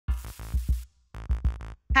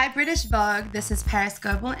Hi British Vogue, this is Parris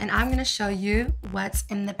Goebel and I'm going to show you what's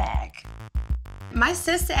in the bag. My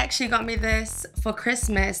sister actually got me this for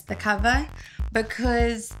Christmas, the cover,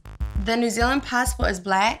 because the New Zealand passport is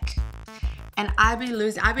black and I'd be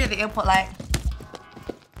at the airport like,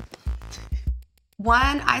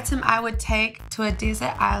 one item I would take to a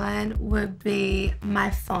desert island would be my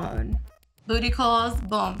phone. Booty calls,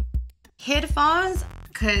 boom. Headphones,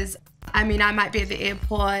 because I might be at the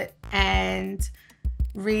airport and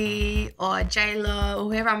Ree or J-Lo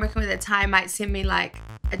or whoever I'm working with at the time might send me like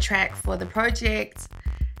a track for the project.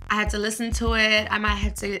 I had to listen to it. I might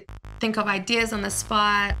have to think of ideas on the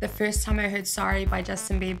spot. The first time I heard Sorry by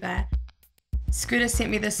Justin Bieber, Scooter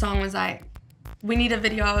sent me this song, was like, we need a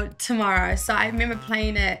video tomorrow. So I remember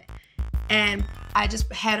playing it and I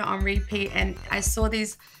just had it on repeat and I saw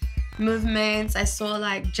these movements. I saw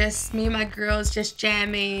like just me and my girls just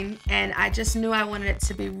jamming and I just knew I wanted it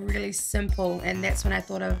to be really simple, and that's when I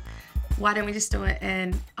thought of, why don't we just do it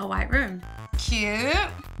in a white room? Cute.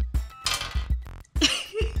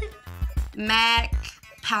 MAC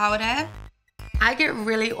powder. I get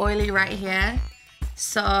really oily right here,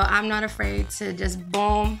 so I'm not afraid to just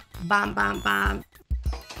boom, bam, bam, bam.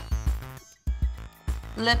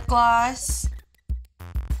 Lip gloss,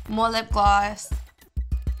 more lip gloss.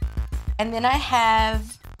 And then I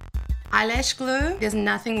have eyelash glue. There's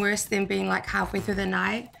nothing worse than being like halfway through the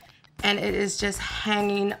night and it is just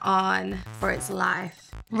hanging on for its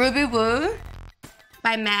life. Ruby Woo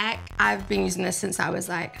by MAC. I've been using this since I was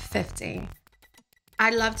like 15.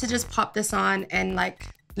 I love to just pop this on and like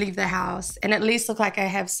leave the house and at least look like I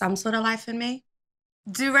have some sort of life in me.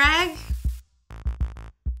 Do-rag.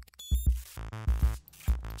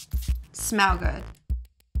 Smell good.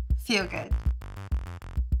 Feel good.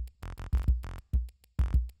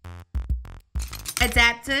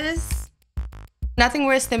 Adapters. Nothing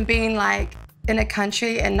worse than being like in a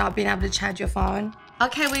country and not being able to charge your phone.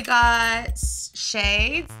 Okay, we got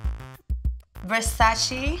shades.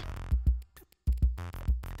 Versace.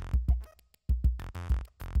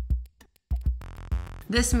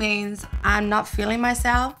 This means I'm not feeling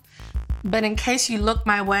myself, but in case you look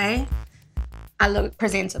my way, I look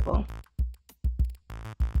presentable.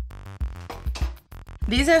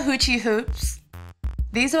 These are hoochie hoops.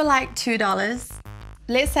 These were like $2.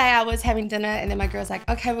 Let's say I was having dinner and then my girl's like,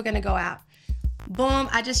 okay, we're gonna go out. Boom,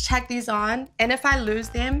 I just check these on. And if I lose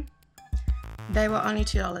them, they were only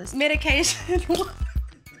 $2. Medication.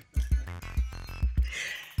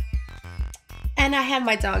 And I have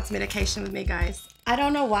my dog's medication with me, guys. I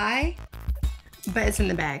don't know why, but it's in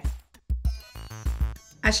the bag.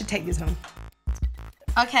 I should take these home.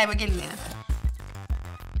 Okay, we're getting there.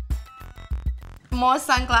 More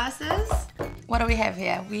sunglasses. What do we have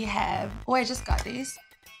here? We have, oh, I just got these.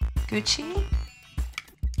 Gucci.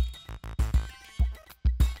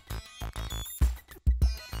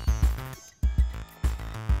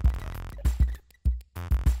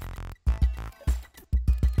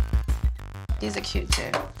 These are cute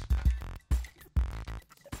too.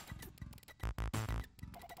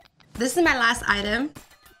 This is my last item.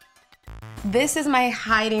 This is my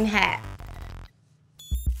hiding hat.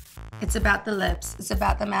 It's about the lips, it's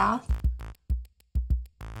about the mouth.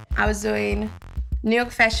 I was doing New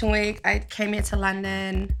York Fashion Week. I came here to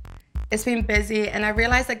London. It's been busy and I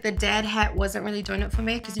realized like the dad hat wasn't really doing it for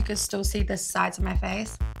me because you could still see the sides of my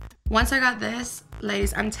face. Once I got this,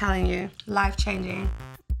 ladies, I'm telling you, life-changing.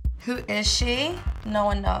 Who is she? No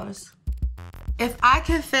one knows. If I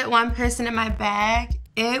could fit one person in my bag,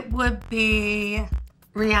 it would be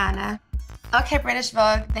Rihanna. Okay, British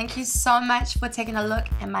Vogue, thank you so much for taking a look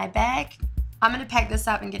in my bag. I'm gonna pack this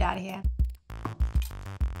up and get out of here.